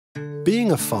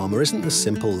Being a farmer isn't the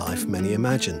simple life many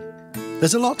imagine.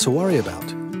 There's a lot to worry about.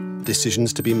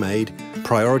 Decisions to be made,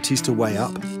 priorities to weigh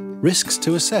up, risks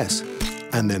to assess.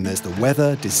 And then there's the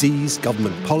weather, disease,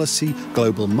 government policy,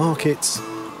 global markets.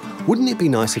 Wouldn't it be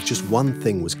nice if just one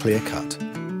thing was clear-cut?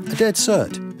 A dead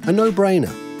cert, a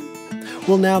no-brainer.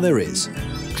 Well, now there is.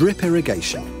 Drip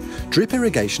irrigation. Drip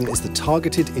irrigation is the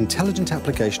targeted, intelligent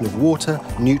application of water,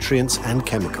 nutrients and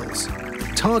chemicals.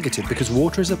 Targeted because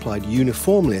water is applied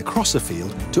uniformly across a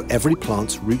field to every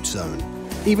plant's root zone,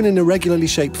 even in irregularly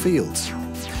shaped fields.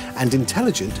 And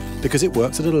intelligent because it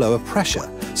works at a lower pressure,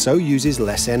 so uses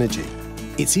less energy.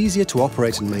 It's easier to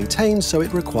operate and maintain, so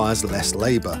it requires less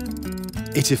labour.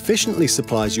 It efficiently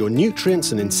supplies your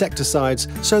nutrients and insecticides,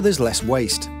 so there's less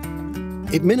waste.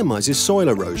 It minimises soil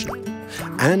erosion,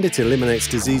 and it eliminates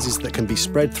diseases that can be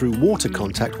spread through water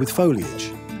contact with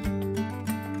foliage.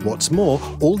 What's more,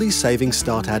 all these savings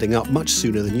start adding up much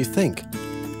sooner than you think.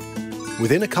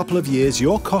 Within a couple of years,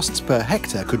 your costs per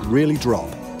hectare could really drop.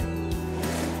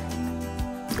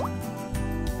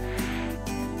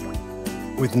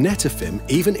 With Netafim,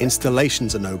 even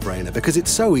installation's a no-brainer because it's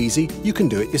so easy you can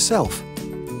do it yourself.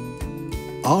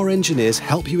 Our engineers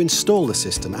help you install the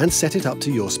system and set it up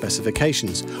to your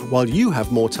specifications, while you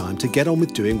have more time to get on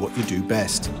with doing what you do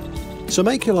best. So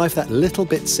make your life that little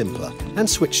bit simpler and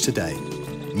switch today.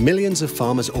 Millions of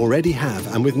farmers already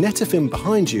have, and with Netafim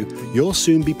behind you, you'll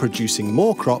soon be producing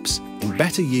more crops in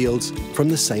better yields from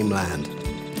the same land.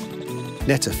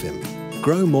 Netafim.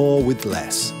 Grow more with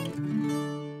less.